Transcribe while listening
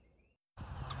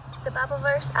The Bible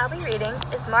verse I'll be reading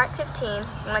is Mark 15,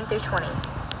 1 through 20.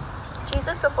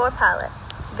 Jesus before Pilate.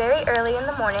 Very early in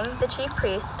the morning, the chief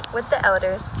priests, with the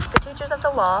elders, the teachers of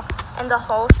the law, and the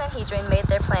whole Sanhedrin made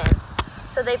their plans.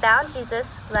 So they bound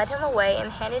Jesus, led him away,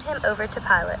 and handed him over to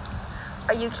Pilate.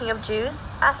 "Are you king of Jews?"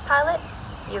 asked Pilate.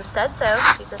 "You've said so,"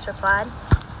 Jesus replied.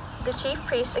 The chief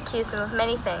priests accused him of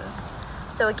many things.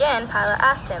 So again, Pilate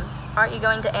asked him, "Aren't you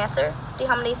going to answer? See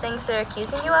how many things they're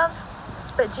accusing you of?"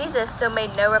 But Jesus still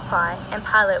made no reply, and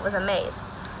Pilate was amazed.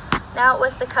 Now it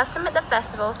was the custom at the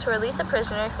festival to release a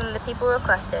prisoner whom the people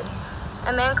requested.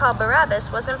 A man called Barabbas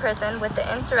was in prison with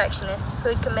the insurrectionists who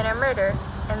had committed murder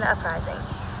in the uprising.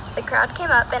 The crowd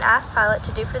came up and asked Pilate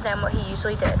to do for them what he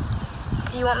usually did.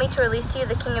 "Do you want me to release to you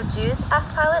the King of Jews?"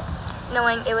 asked Pilate,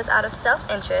 knowing it was out of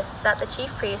self-interest that the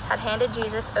chief priests had handed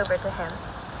Jesus over to him.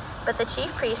 But the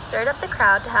chief priests stirred up the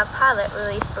crowd to have Pilate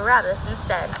release Barabbas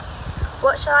instead.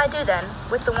 "What shall I do then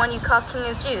with the one you call King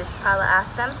of Jews?" Pilate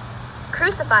asked them.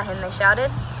 "Crucify him," they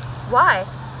shouted. "Why?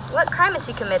 What crime has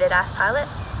he committed?" asked Pilate.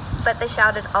 But they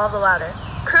shouted all the louder,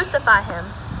 "Crucify him!"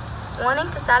 Wanting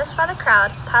to satisfy the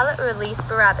crowd, Pilate released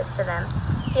Barabbas to them.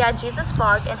 He had Jesus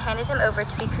flogged and handed him over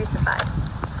to be crucified.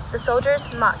 The soldiers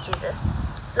mocked Jesus.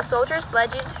 The soldiers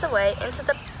led Jesus away into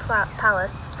the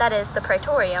palace, that is, the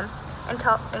praetorium, and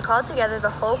called together the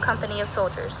whole company of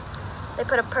soldiers. They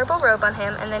put a purple robe on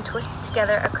him and then twisted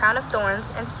together a crown of thorns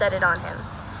and set it on him.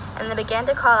 And they began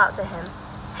to call out to him,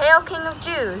 "Hail, King of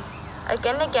Jews!"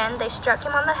 Again and again they struck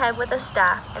him on the head with a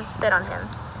staff and spit on him.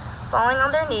 Falling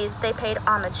on their knees, they paid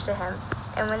homage to him,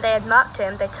 and when they had mocked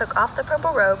him, they took off the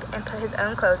purple robe and put his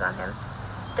own clothes on him.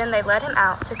 Then they led him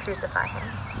out to crucify him.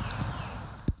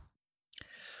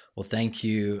 Well, thank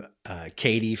you,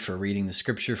 Katie, for reading the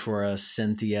scripture for us,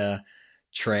 Cynthia,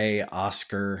 Trey,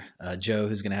 Oscar, Joe,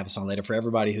 who's going to have a song later, for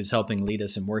everybody who's helping lead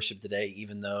us in worship today,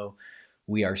 even though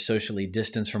we are socially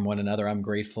distanced from one another. I'm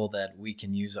grateful that we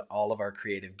can use all of our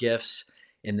creative gifts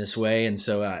in this way. And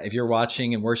so if you're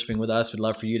watching and worshiping with us, we'd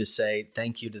love for you to say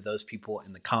thank you to those people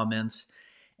in the comments.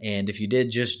 And if you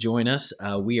did just join us,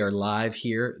 we are live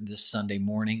here this Sunday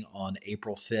morning on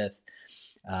April 5th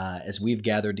as we've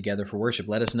gathered together for worship.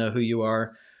 Let us know who you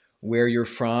are, where you're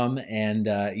from. And,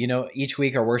 each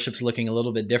week our worship's looking a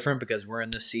little bit different because we're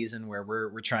in this season where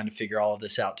we're trying to figure all of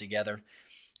this out together.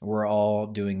 We're all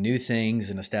doing new things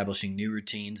and establishing new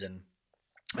routines. And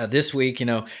this week,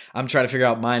 I'm trying to figure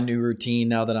out my new routine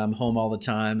now that I'm home all the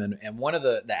time. And one of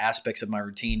the aspects of my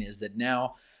routine is that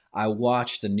now I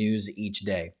watch the news each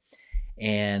day.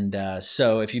 And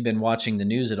so if you've been watching the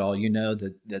news at all, you know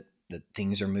that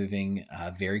things are moving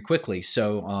very quickly.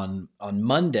 So on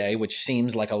Monday, which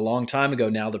seems like a long time ago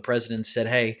now, the president said,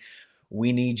 "Hey,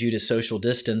 we need you to social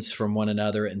distance from one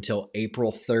another until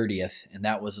April 30th. And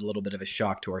that was a little bit of a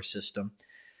shock to our system.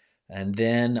 And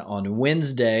then on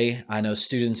Wednesday, I know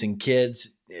students and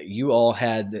kids, you all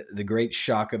had the great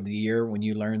shock of the year when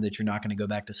you learned that you're not going to go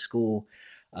back to school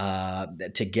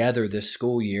together this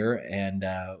school year. And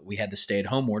we had the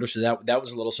stay-at-home order. So that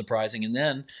was a little surprising. And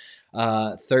then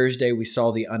Thursday, we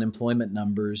saw the unemployment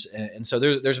numbers. And so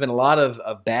there's been a lot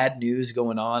of bad news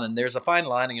going on. And there's a fine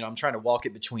line. I'm trying to walk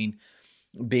it between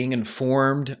being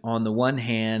informed on the one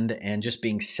hand and just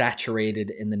being saturated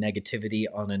in the negativity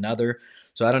on another.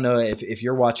 So I don't know if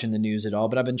you're watching the news at all,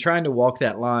 but I've been trying to walk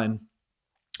that line.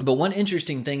 But one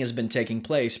interesting thing has been taking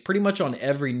place pretty much on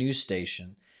every news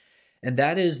station. And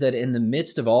that is that in the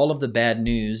midst of all of the bad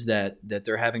news that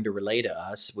they're having to relay to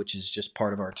us, which is just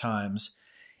part of our times,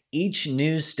 each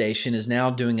news station is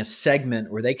now doing a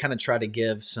segment where they kind of try to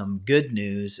give some good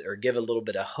news or give a little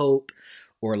bit of hope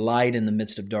or light in the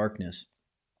midst of darkness.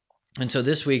 And so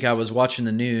this week I was watching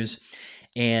the news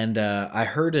and I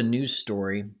heard a news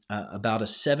story about a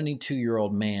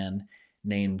 72-year-old man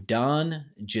named Don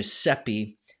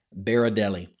Giuseppe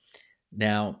Berardelli.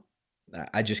 Now,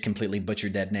 I just completely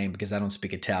butchered that name because I don't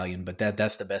speak Italian, but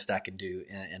that's the best I can do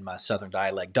in my Southern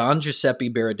dialect. Don Giuseppe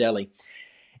Berardelli.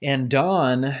 And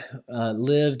Don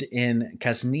lived in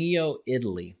Casnillo,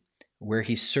 Italy, where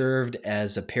he served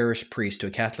as a parish priest to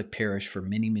a Catholic parish for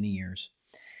many, many years.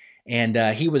 And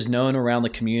he was known around the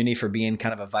community for being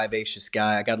kind of a vivacious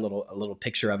guy. I got a little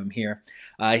picture of him here.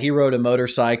 He rode a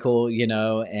motorcycle,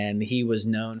 and he was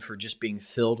known for just being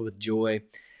filled with joy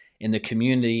in the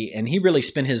community. And he really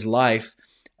spent his life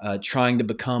trying to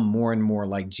become more and more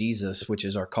like Jesus, which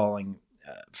is our calling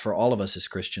for all of us as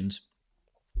Christians.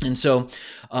 And so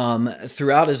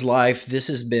throughout his life, this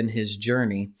has been his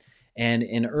journey. And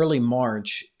in early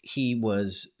March, he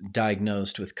was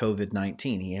diagnosed with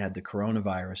COVID-19. He had the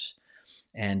coronavirus,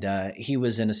 and he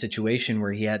was in a situation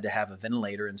where he had to have a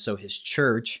ventilator. And so his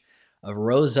church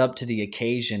rose up to the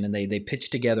occasion, and they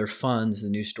pitched together funds, the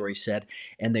news story said,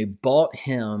 and they bought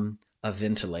him a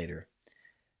ventilator.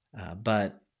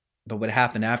 But what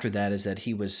happened after that is that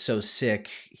he was so sick,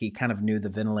 he kind of knew the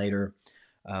ventilator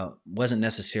wasn't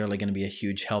necessarily going to be a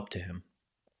huge help to him.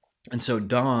 And so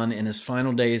Don, in his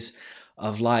final days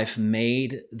of life,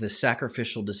 made the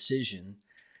sacrificial decision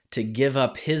to give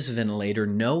up his ventilator,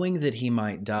 knowing that he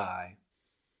might die.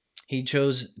 He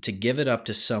chose to give it up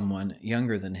to someone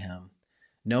younger than him,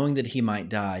 knowing that he might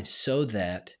die so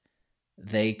that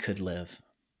they could live.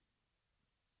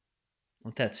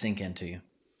 Let that sink into you.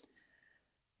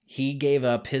 He gave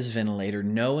up his ventilator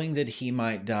knowing that he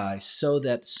might die so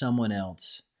that someone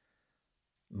else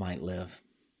might live.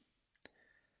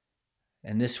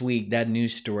 And this week, that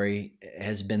news story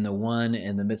has been the one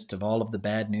in the midst of all of the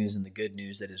bad news and the good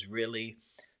news that has really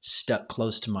stuck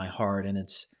close to my heart. And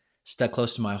it's stuck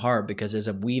close to my heart because as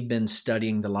we've been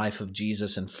studying the life of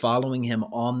Jesus and following him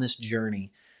on this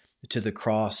journey to the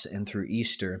cross and through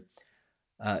Easter,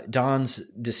 Don's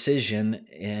decision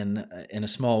in a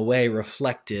small way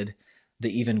reflected the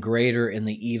even greater and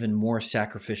the even more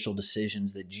sacrificial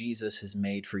decisions that Jesus has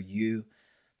made for you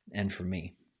and for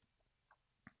me.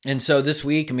 And so this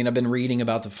week, I've been reading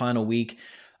about the final week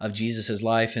of Jesus'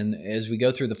 life. And as we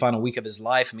go through the final week of his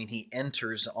life, he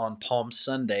enters on Palm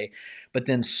Sunday, but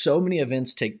then so many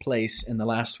events take place in the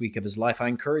last week of his life. I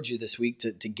encourage you this week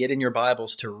to get in your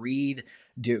Bibles, to read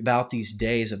about these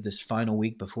days of this final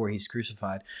week before he's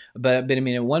crucified. But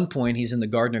at one point, he's in the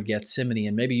Garden of Gethsemane,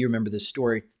 and maybe you remember this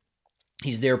story.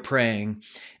 He's there praying,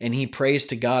 and he prays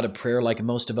to God a prayer like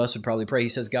most of us would probably pray. He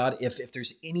says, God, if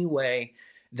there's any way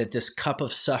that this cup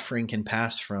of suffering can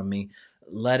pass from me,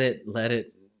 let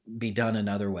it be done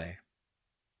another way.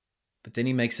 But then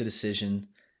he makes a decision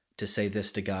to say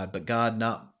this to God, but God,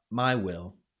 not my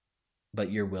will,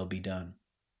 but your will be done.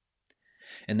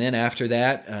 And then after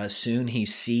that, soon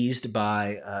he's seized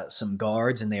by some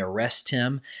guards and they arrest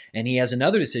him. And he has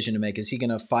another decision to make. Is he going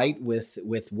to fight with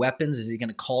weapons? Is he going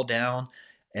to call down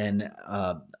an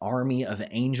army of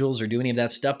angels or do any of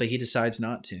that stuff? But he decides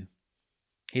not to.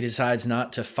 He decides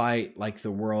not to fight like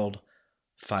the world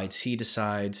fights. He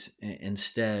decides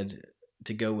instead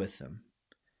to go with them.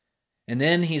 And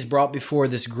then he's brought before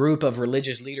this group of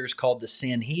religious leaders called the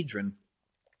Sanhedrin.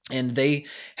 And they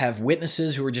have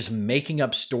witnesses who are just making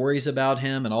up stories about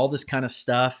him and all this kind of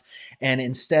stuff. And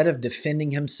instead of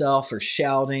defending himself or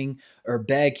shouting or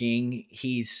begging,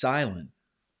 he's silent.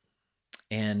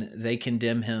 And they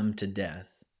condemn him to death.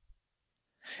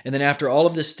 And then after all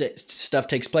of this stuff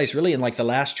takes place, really in like the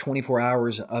last 24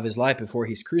 hours of his life before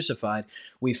he's crucified,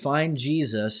 we find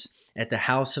Jesus at the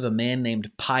house of a man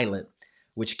named Pilate,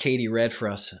 which Katie read for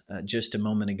us just a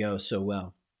moment ago so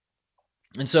well.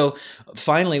 And so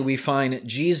finally, we find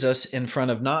Jesus in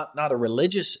front of not a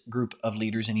religious group of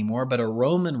leaders anymore, but a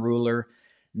Roman ruler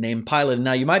named Pilate.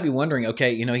 Now, you might be wondering,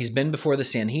 okay, he's been before the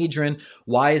Sanhedrin.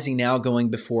 Why is he now going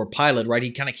before Pilate, right?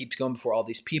 He kind of keeps going before all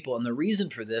these people. And the reason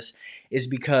for this is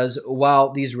because while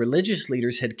these religious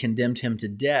leaders had condemned him to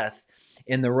death,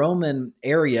 in the Roman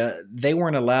area, they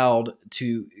weren't allowed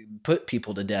to put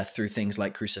people to death through things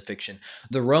like crucifixion.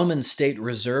 The Roman state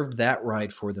reserved that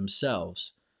right for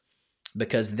themselves,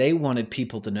 because they wanted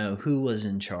people to know who was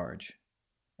in charge.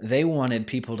 They wanted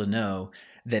people to know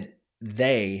that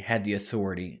they had the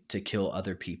authority to kill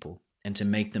other people and to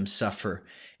make them suffer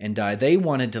and die. They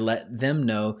wanted to let them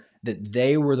know that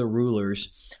they were the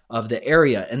rulers of the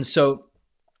area. And so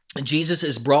Jesus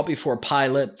is brought before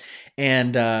Pilate,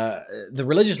 and the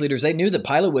religious leaders, they knew that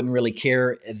Pilate wouldn't really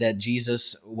care that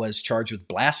Jesus was charged with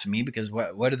blasphemy, because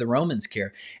what do the Romans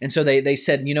care? And so they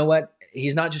said, you know what?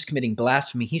 He's not just committing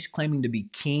blasphemy, he's claiming to be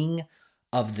king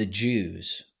of the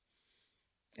Jews.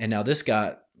 And now this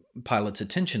got Pilate's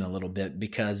attention a little bit,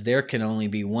 because there can only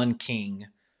be one king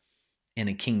in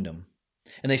a kingdom.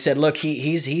 And they said, look,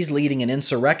 he's leading an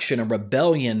insurrection, a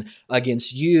rebellion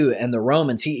against you and the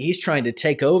Romans. He's trying to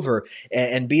take over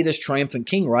and be this triumphant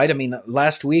king, right?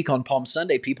 Last week on Palm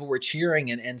Sunday, people were cheering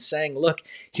and saying, look,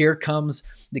 here comes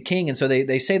the king. And so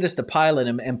they say this to Pilate,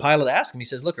 and Pilate asks him, he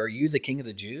says, look, are you the king of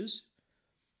the Jews?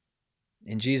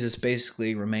 And Jesus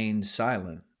basically remains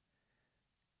silent.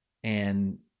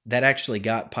 And that actually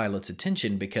got Pilate's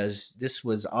attention, because this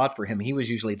was odd for him. He was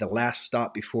usually the last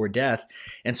stop before death.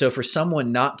 And so for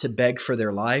someone not to beg for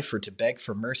their life or to beg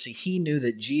for mercy, he knew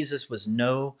that Jesus was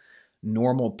no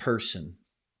normal person.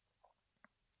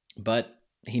 But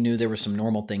he knew there were some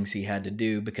normal things he had to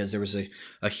do, because there was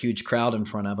a huge crowd in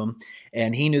front of him.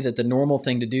 And he knew that the normal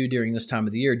thing to do during this time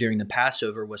of the year, during the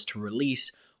Passover, was to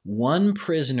release one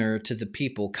prisoner to the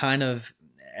people, kind of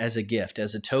as a gift,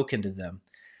 as a token to them,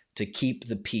 to keep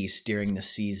the peace during the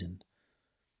season.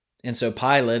 And so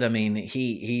Pilate, I mean,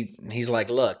 he's like,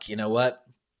 look, you know what?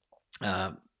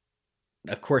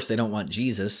 Of course they don't want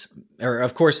Jesus, or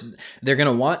of course they're going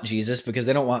to want Jesus because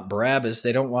they don't want Barabbas.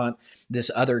 They don't want this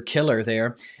other killer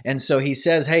there. And so he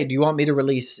says, hey, do you want me to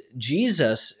release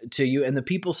Jesus to you? And the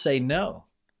people say no.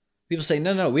 People say,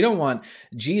 no, we don't want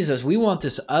Jesus. We want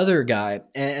this other guy.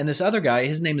 And this other guy,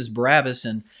 his name is Barabbas.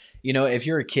 And, you know, if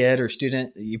you're a kid or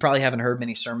student, you probably haven't heard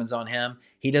many sermons on him.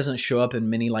 He doesn't show up in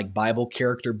many like Bible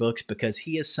character books because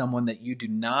he is someone that you do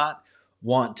not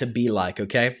want to be like,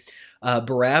 okay?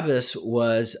 Barabbas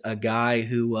was a guy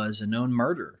who was a known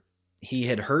murderer. He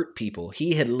had hurt people.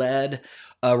 He had led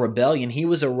a rebellion. He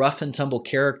was a rough and tumble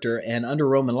character. And under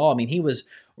Roman law, I mean, he was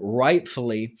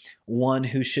rightfully one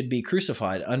who should be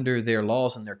crucified under their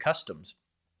laws and their customs.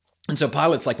 And so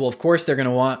Pilate's like, well, of course they're going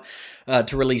to want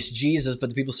to release Jesus. But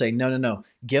the people say, no.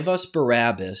 Give us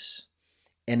Barabbas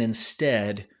and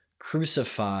instead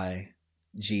crucify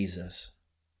Jesus,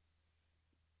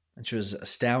 which was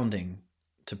astounding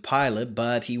to Pilate,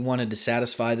 but he wanted to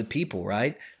satisfy the people,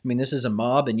 right? I mean, this is a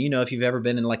mob, and you know if you've ever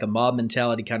been in like a mob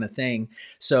mentality kind of thing.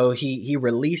 So he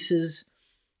releases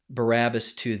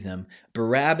Barabbas to them.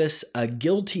 Barabbas, a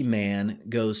guilty man,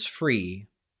 goes free,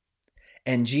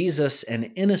 and Jesus, an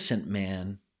innocent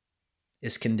man,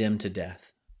 is condemned to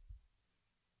death.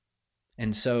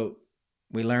 And so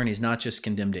we learn he's not just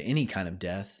condemned to any kind of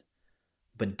death,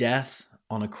 but death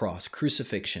on a cross,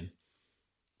 crucifixion,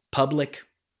 public,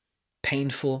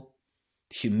 painful,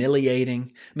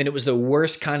 humiliating. I mean, it was the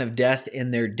worst kind of death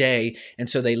in their day. And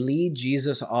so they lead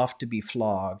Jesus off to be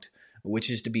flogged,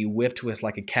 which is to be whipped with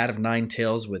like a cat of nine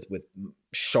tails with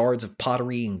shards of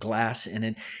pottery and glass in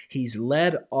it. He's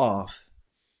led off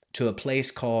to a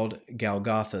place called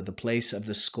Golgotha, the place of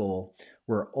the skull,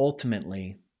 where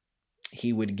ultimately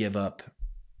he would give up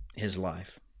his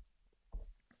life.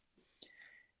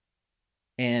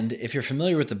 And if you're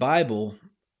familiar with the Bible,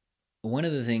 one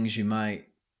of the things you might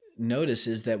notice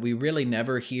is that we really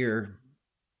never hear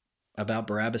about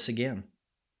Barabbas again.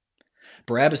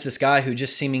 Barabbas, this guy who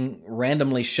just seeming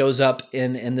randomly shows up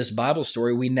in this Bible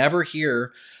story, we never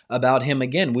hear about him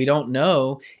again. We don't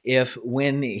know if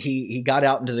when he got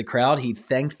out into the crowd, he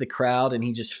thanked the crowd and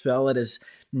he just fell at his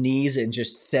knees and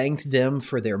just thanked them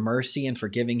for their mercy and for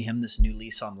giving him this new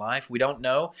lease on life. We don't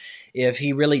know if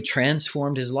he really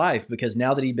transformed his life because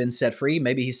now that he'd been set free,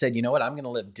 maybe he said, you know what, I'm going to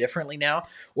live differently now.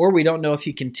 Or we don't know if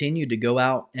he continued to go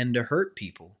out and to hurt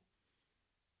people.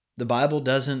 The Bible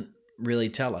doesn't really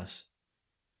tell us.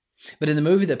 But in the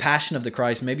movie, The Passion of the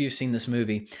Christ, maybe you've seen this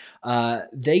movie,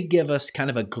 they give us kind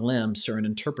of a glimpse or an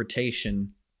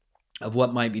interpretation of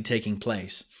what might be taking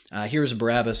place. Here's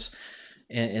Barabbas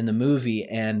in the movie,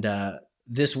 and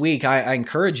this week I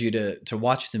encourage you to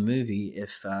watch the movie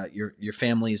if your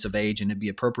family is of age and it'd be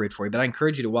appropriate for you. But I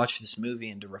encourage you to watch this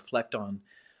movie and to reflect on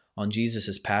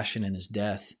Jesus' passion and his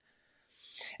death.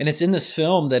 And it's in this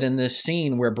film that in this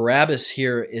scene where Barabbas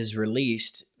here is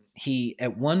released, he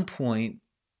at one point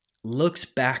looks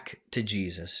back to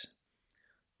Jesus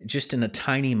just in a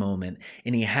tiny moment,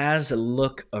 and he has a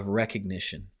look of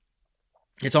recognition.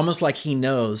 It's almost like he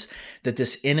knows that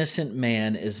this innocent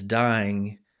man is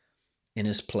dying in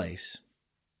his place.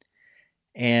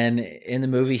 And in the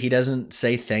movie, he doesn't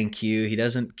say thank you. He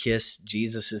doesn't kiss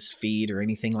Jesus's feet or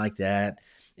anything like that.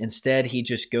 Instead, he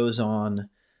just goes on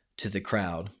to the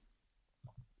crowd.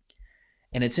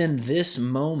 And it's in this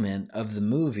moment of the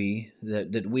movie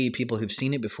that we people who've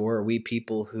seen it before, or we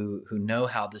people who know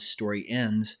how this story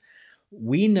ends,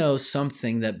 we know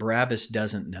something that Barabbas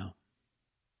doesn't know.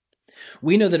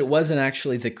 We know that it wasn't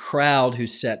actually the crowd who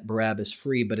set Barabbas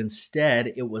free, but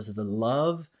instead it was the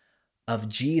love of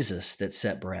Jesus that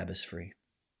set Barabbas free.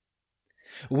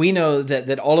 We know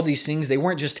that all of these things, they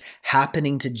weren't just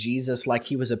happening to Jesus like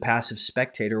he was a passive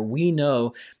spectator. We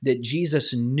know that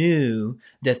Jesus knew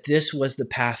that this was the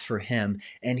path for him,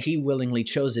 and he willingly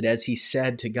chose it as he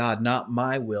said to God, not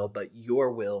my will, but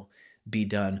your will be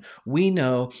done. We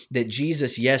know that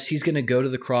Jesus, yes, he's going to go to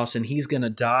the cross and he's going to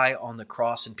die on the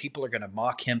cross and people are going to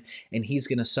mock him and he's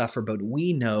going to suffer. But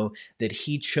we know that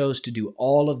he chose to do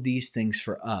all of these things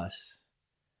for us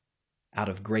out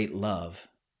of great love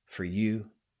for you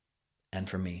and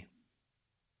for me.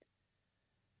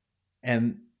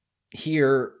 And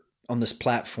here on this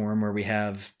platform where we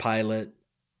have Pilate,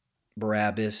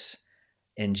 Barabbas,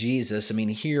 and Jesus, I mean,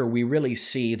 here we really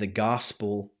see the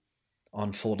gospel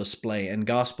on full display. And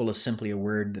gospel is simply a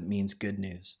word that means good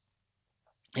news.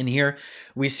 And here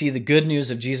we see the good news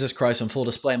of Jesus Christ on full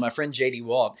display. My friend J.D.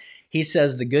 Walt, he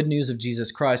says the good news of Jesus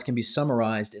Christ can be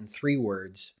summarized in 3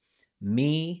 words: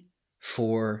 me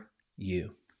for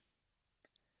you.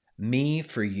 Me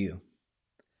for you.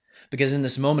 Because in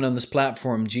this moment on this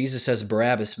platform, Jesus says,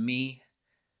 Barabbas, me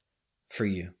for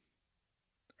you.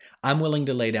 I'm willing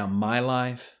to lay down my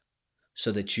life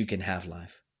so that you can have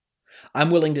life.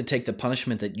 I'm willing to take the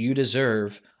punishment that you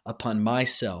deserve upon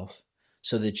myself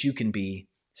so that you can be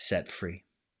set free.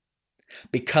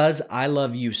 Because I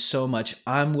love you so much,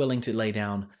 I'm willing to lay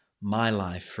down my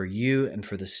life for you and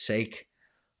for the sake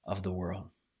of the world.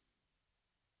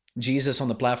 Jesus on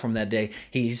the platform that day,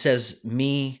 he says,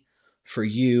 me for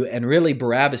you. And really,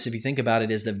 Barabbas, if you think about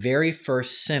it, is the very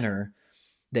first sinner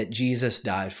that Jesus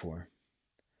died for.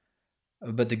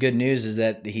 But the good news is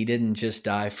that he didn't just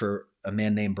die for a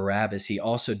man named Barabbas. He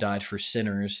also died for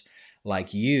sinners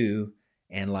like you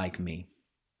and like me.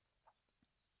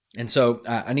 And so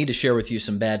I need to share with you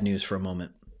some bad news for a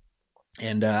moment.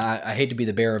 And I hate to be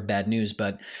the bearer of bad news,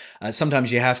 but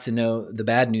sometimes you have to know the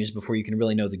bad news before you can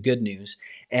really know the good news.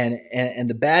 And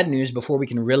the bad news before we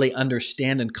can really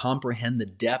understand and comprehend the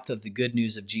depth of the good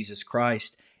news of Jesus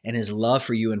Christ and his love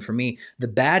for you and for me. The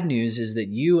bad news is that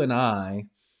you and I,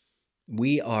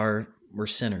 we're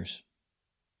sinners.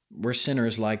 We're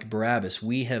sinners like Barabbas.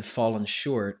 We have fallen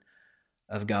short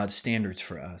of God's standards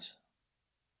for us.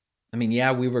 I mean,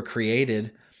 yeah, we were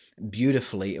created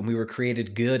beautifully and we were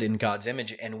created good in God's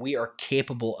image, and we are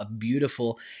capable of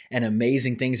beautiful and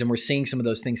amazing things, and we're seeing some of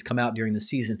those things come out during the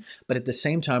season. But at the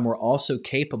same time, we're also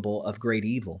capable of great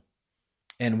evil,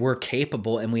 and we're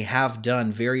capable, and we have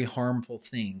done very harmful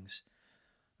things,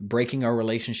 breaking our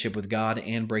relationship with God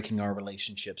and breaking our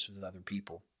relationships with other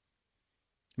people.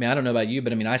 I mean, I don't know about you,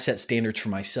 but I mean, I set standards for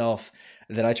myself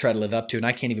that I try to live up to, and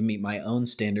I can't even meet my own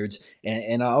standards.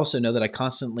 And I also know that I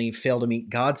constantly fail to meet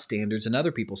God's standards and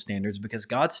other people's standards, because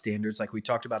God's standards, like we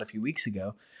talked about a few weeks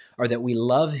ago, are that we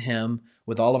love him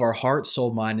with all of our heart,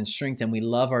 soul, mind, and strength, and we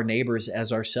love our neighbors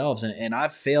as ourselves. And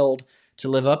I've failed to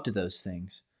live up to those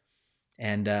things.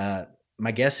 And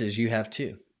my guess is you have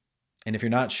too. And if you're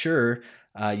not sure,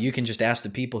 you can just ask the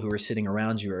people who are sitting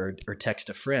around you, or text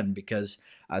a friend, because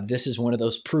this is one of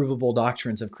those provable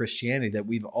doctrines of Christianity, that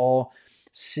we've all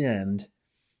sinned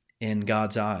in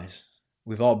God's eyes.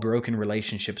 We've all broken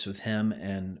relationships with him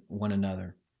and one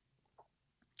another.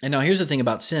 And now here's the thing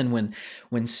about sin.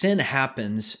 When sin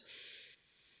happens,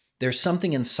 there's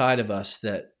something inside of us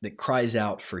that cries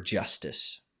out for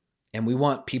justice. And we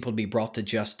want people to be brought to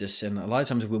justice. And a lot of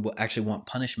times we will actually want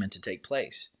punishment to take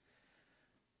place.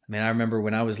 I mean, I remember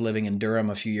when I was living in Durham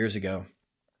a few years ago,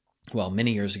 well,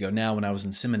 many years ago now, when I was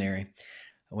in seminary,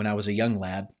 when I was a young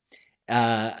lad,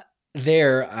 I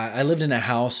lived in a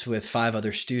house with 5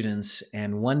 other students,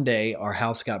 and one day our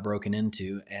house got broken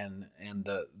into, and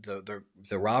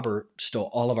the robber stole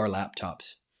all of our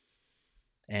laptops.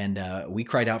 And we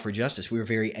cried out for justice. We were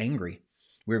very angry.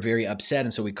 We were very upset,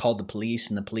 and so we called the police,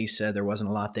 and the police said there wasn't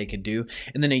a lot they could do.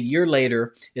 And then a year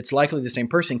later, it's likely the same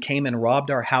person came and robbed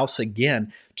our house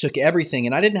again, took everything.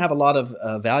 And I didn't have a lot of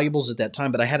valuables at that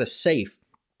time, but I had a safe.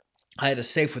 I had a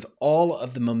safe with all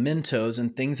of the mementos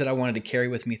and things that I wanted to carry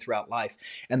with me throughout life.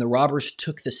 And the robbers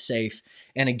took the safe.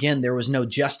 And again, there was no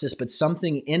justice, but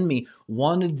something in me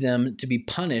wanted them to be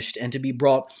punished and to be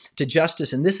brought to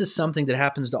justice. And this is something that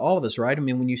happens to all of us, right? I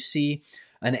mean, when you see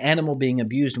an animal being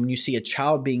abused, when you see a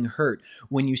child being hurt,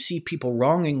 when you see people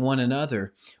wronging one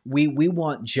another, we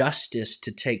want justice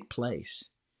to take place.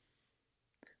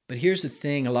 But here's the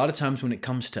thing, a lot of times when it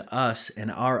comes to us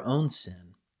and our own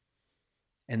sin,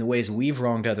 and the ways we've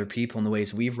wronged other people and the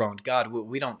ways we've wronged God,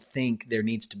 we don't think there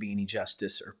needs to be any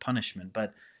justice or punishment.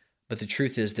 But the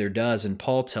truth is there does. And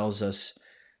Paul tells us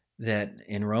that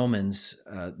in Romans,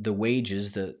 the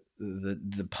wages,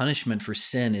 the punishment for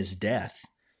sin is death.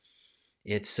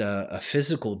 It's a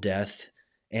physical death,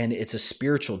 and it's a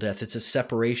spiritual death. It's a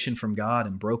separation from God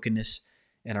and brokenness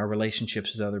in our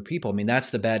relationships with other people. I mean,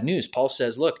 that's the bad news. Paul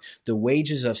says, look, the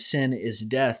wages of sin is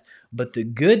death, but the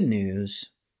good news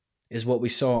is what we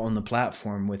saw on the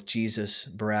platform with Jesus,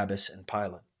 Barabbas, and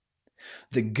Pilate.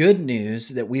 The good news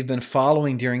that we've been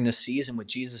following during this season with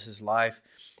Jesus' life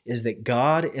is that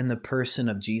God, in the person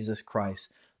of Jesus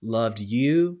Christ, loved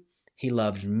you, he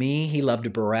loved me, he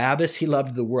loved Barabbas, he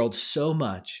loved the world so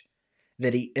much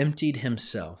that he emptied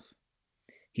himself.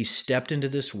 He stepped into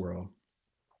this world.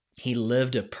 He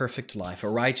lived a perfect life, a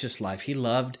righteous life. He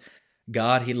loved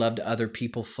God, he loved other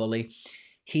people fully.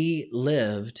 He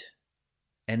lived,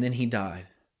 and then he died.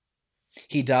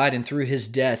 He died, and through his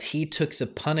death, he took the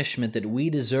punishment that we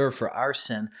deserve for our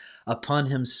sin upon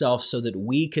himself so that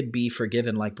we could be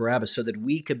forgiven like Barabbas, so that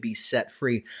we could be set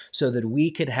free, so that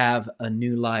we could have a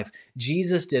new life.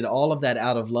 Jesus did all of that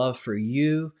out of love for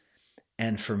you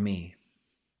and for me.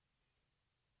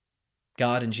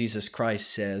 God in Jesus Christ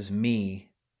says,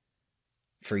 me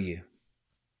for you.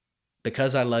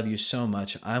 because I love you so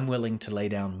much, I'm willing to lay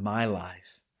down my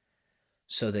life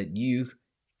so that you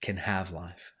can have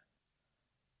life.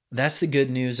 That's the good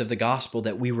news of the gospel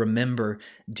that we remember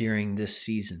during this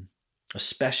season,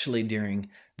 especially during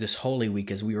this Holy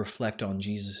Week as we reflect on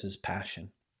Jesus'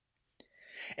 passion.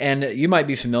 And you might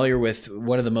be familiar with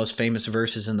one of the most famous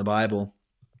verses in the Bible.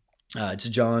 It's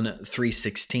John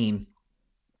 3:16.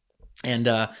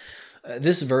 And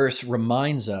this verse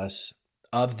reminds us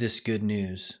of this good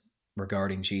news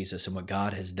regarding Jesus and what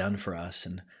God has done for us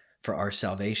and for our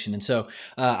salvation. And so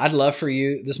I'd love for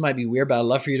you, this might be weird, but I'd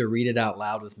love for you to read it out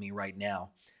loud with me right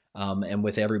now, and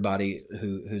with everybody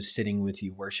who's sitting with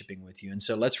you, worshiping with you. And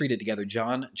so let's read it together.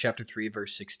 John chapter 3,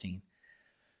 verse 16.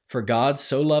 For God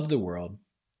so loved the world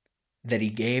that he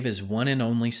gave his one and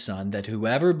only Son, that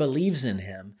whoever believes in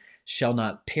him shall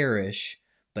not perish,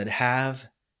 but have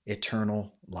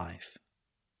eternal life.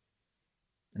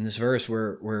 In this verse,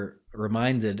 we're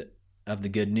reminded of the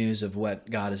good news of what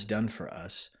God has done for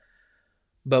us.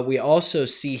 But we also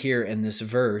see here in this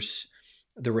verse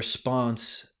the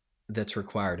response that's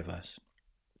required of us.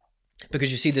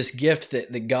 Because you see, this gift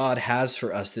that God has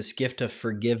for us, this gift of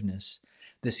forgiveness,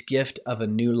 this gift of a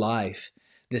new life,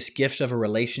 this gift of a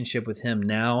relationship with him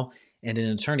now and in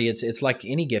eternity, it's like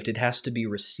any gift. It has to be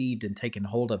received and taken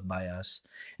hold of by us.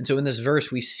 And so in this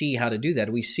verse, we see how to do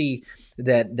that. We see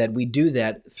that we do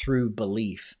that through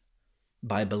belief,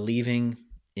 by believing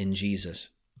in Jesus.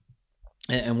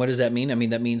 And what does that mean? I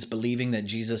mean, that means believing that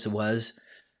Jesus was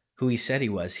who he said he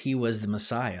was. He was the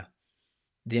Messiah,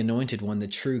 the anointed one, the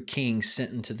true king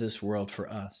sent into this world for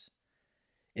us.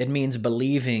 It means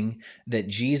believing that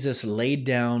Jesus laid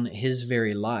down his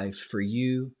very life for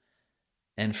you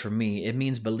and for me. It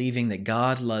means believing that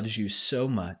God loves you so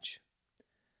much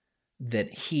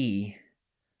that he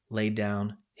laid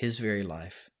down his very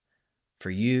life for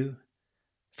you,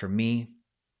 for me,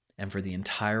 and for the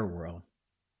entire world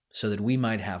so that we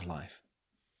might have life.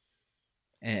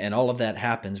 And all of that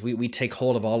happens. We take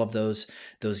hold of all of those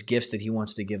gifts that he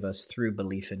wants to give us through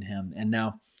belief in him. And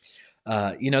now,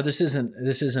 this isn't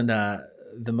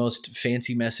the most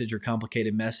fancy message or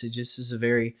complicated message. This is a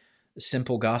very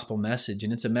simple gospel message,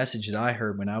 and it's a message that I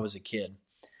heard when I was a kid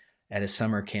at a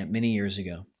summer camp many years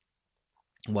ago.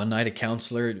 One night, a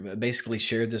counselor basically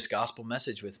shared this gospel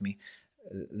message with me,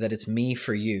 that it's me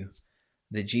for you,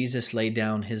 that Jesus laid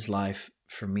down his life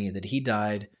for me, that he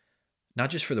died not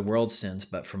just for the world's sins,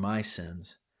 but for my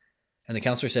sins. And the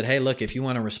counselor said, hey, look, if you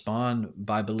want to respond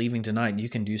by believing tonight, you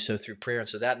can do so through prayer. And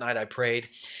so that night I prayed,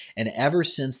 and ever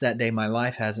since that day, my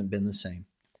life hasn't been the same.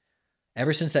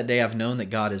 Ever since that day, I've known that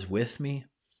God is with me.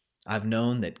 I've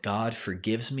known that God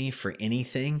forgives me for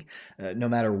anything, no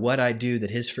matter what I do, that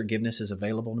his forgiveness is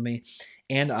available to me.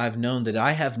 And I've known that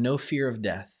I have no fear of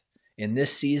death. In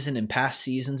this season, in past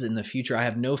seasons, in the future, I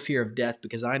have no fear of death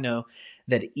because I know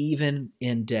that even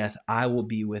in death, I will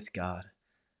be with God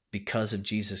because of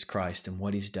Jesus Christ and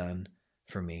what he's done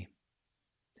for me.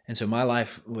 And so my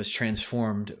life was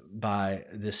transformed by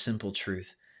this simple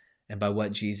truth and by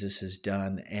what Jesus has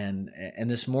done. And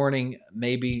this morning,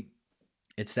 maybe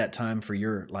it's that time for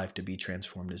your life to be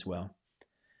transformed as well.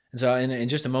 And so in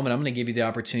just a moment, I'm going to give you the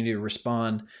opportunity to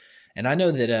respond. And I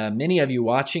know that many of you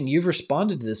watching, you've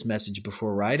responded to this message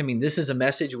before, right? I mean, this is a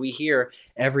message we hear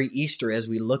every Easter as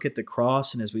we look at the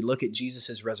cross and as we look at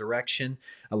Jesus' resurrection.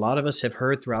 A lot of us have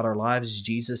heard throughout our lives,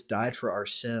 Jesus died for our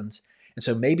sins. And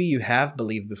so maybe you have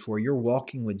believed before, you're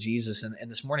walking with Jesus. And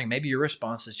this morning, maybe your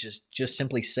response is just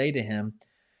simply say to him,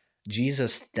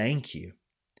 Jesus, thank you.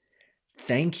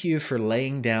 Thank you for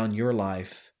laying down your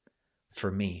life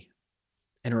for me.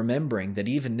 And remembering that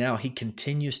even now, he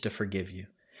continues to forgive you.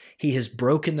 He has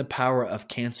broken the power of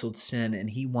canceled sin, and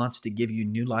he wants to give you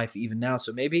new life even now.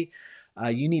 So maybe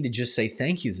you need to just say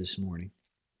thank you this morning.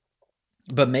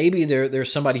 But maybe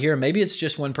there's somebody here. Maybe it's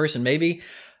just one person. Maybe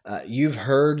you've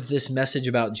heard this message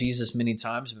about Jesus many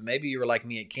times, but maybe you were like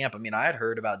me at camp. I mean, I had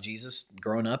heard about Jesus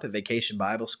growing up at Vacation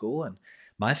Bible School, and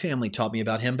my family taught me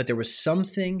about him. But there was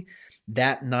something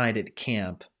that night at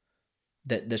camp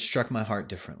that struck my heart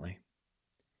differently.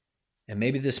 And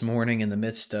maybe this morning, in the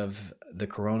midst of the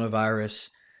coronavirus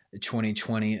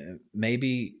 2020,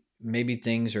 maybe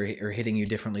things are hitting you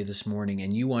differently this morning,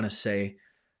 and you want to say,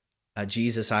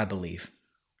 Jesus, I believe.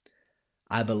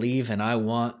 I believe, and I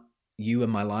want you in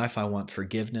my life. I want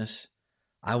forgiveness.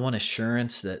 I want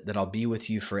assurance that I'll be with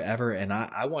you forever. And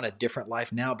I want a different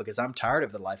life now because I'm tired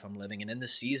of the life I'm living. And in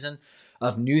this season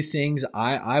of new things,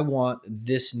 I want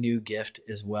this new gift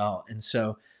as well. And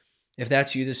so if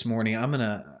that's you this morning, I'm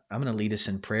gonna lead us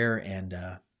in prayer, and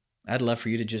I'd love for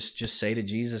you to just say to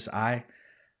Jesus, I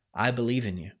believe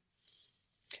in you.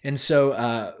 And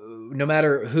so, no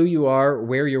matter who you are,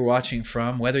 where you're watching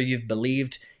from, whether you've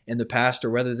believed in the past or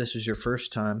whether this was your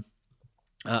first time,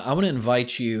 I want to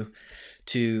invite you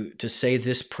to say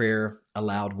this prayer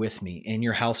aloud with me in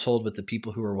your household with the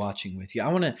people who are watching with you.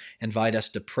 I want to invite us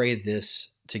to pray this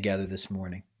together this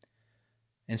morning.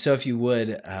 And so, if you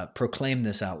would proclaim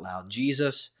this out loud: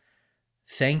 Jesus,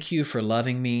 thank you for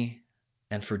loving me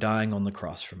and for dying on the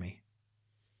cross for me.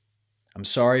 I'm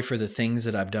sorry for the things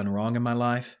that I've done wrong in my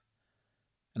life,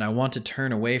 and I want to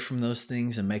turn away from those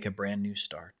things and make a brand new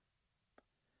start.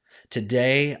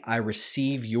 Today, I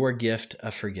receive your gift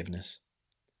of forgiveness.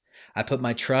 I put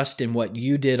my trust in what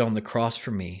you did on the cross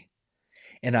for me,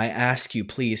 and I ask you,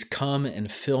 please come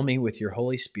and fill me with your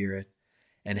Holy Spirit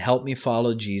and help me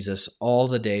follow Jesus all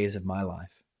the days of my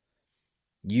life.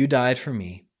 You died for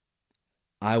me.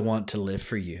 I want to live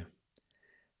for you.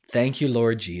 Thank you,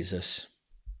 Lord Jesus.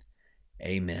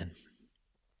 Amen.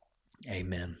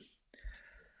 Amen.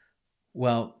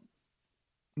 Well,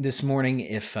 this morning,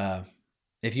 if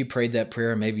you prayed that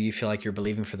prayer, maybe you feel like you're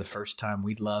believing for the first time,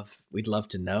 we'd love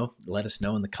to know. Let us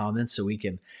know in the comments so we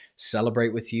can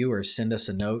celebrate with you, or send us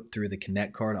a note through the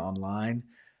Connect card online,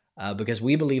 because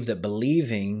we believe that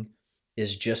believing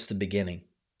is just the beginning.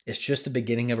 It's just the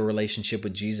beginning of a relationship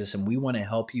with Jesus, and we want to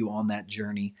help you on that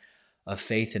journey of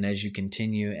faith and as you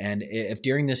continue. And if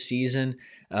during this season,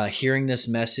 hearing this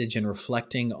message and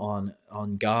reflecting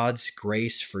on God's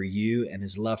grace for you and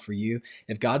his love for you,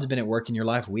 if God's been at work in your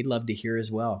life, we'd love to hear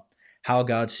as well how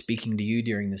God's speaking to you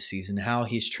during this season, how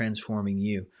he's transforming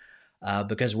you.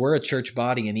 Because we're a church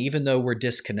body, and even though we're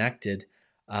disconnected,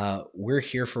 we're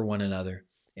here for one another,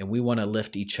 and we want to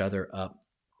lift each other up.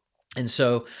 And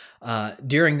so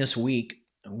during this week,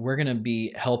 we're going to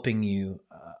be helping you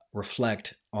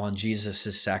reflect on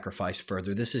Jesus' sacrifice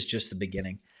further. This is just the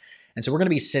beginning. And so we're going to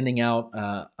be sending out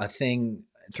a thing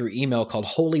through email called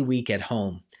Holy Week at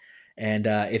Home. And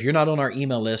if you're not on our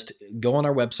email list, go on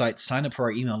our website, sign up for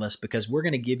our email list, because we're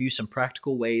going to give you some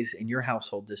practical ways in your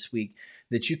household this week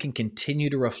that you can continue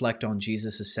to reflect on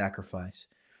Jesus' sacrifice,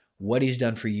 what he's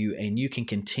done for you, and you can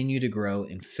continue to grow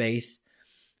in faith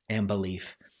and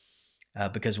belief,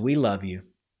 because we love you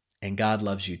and God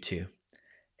loves you too.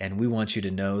 And we want you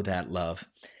to know that love.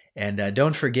 And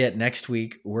don't forget, next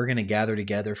week, we're going to gather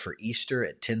together for Easter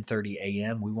at 10:30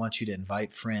 a.m. We want you to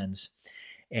invite friends.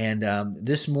 And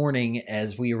this morning,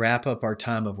 as we wrap up our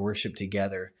time of worship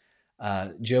together,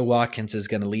 Joe Watkins is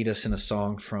going to lead us in a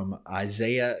song from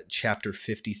Isaiah chapter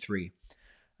 53,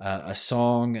 a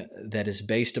song that is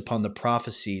based upon the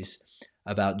prophecies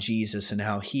about Jesus and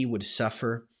how he would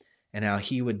suffer and how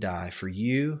he would die for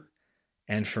you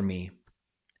and for me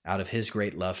out of his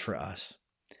great love for us.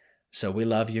 So we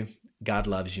love you, God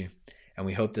loves you, and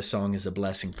we hope this song is a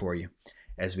blessing for you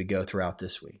as we go throughout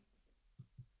this week.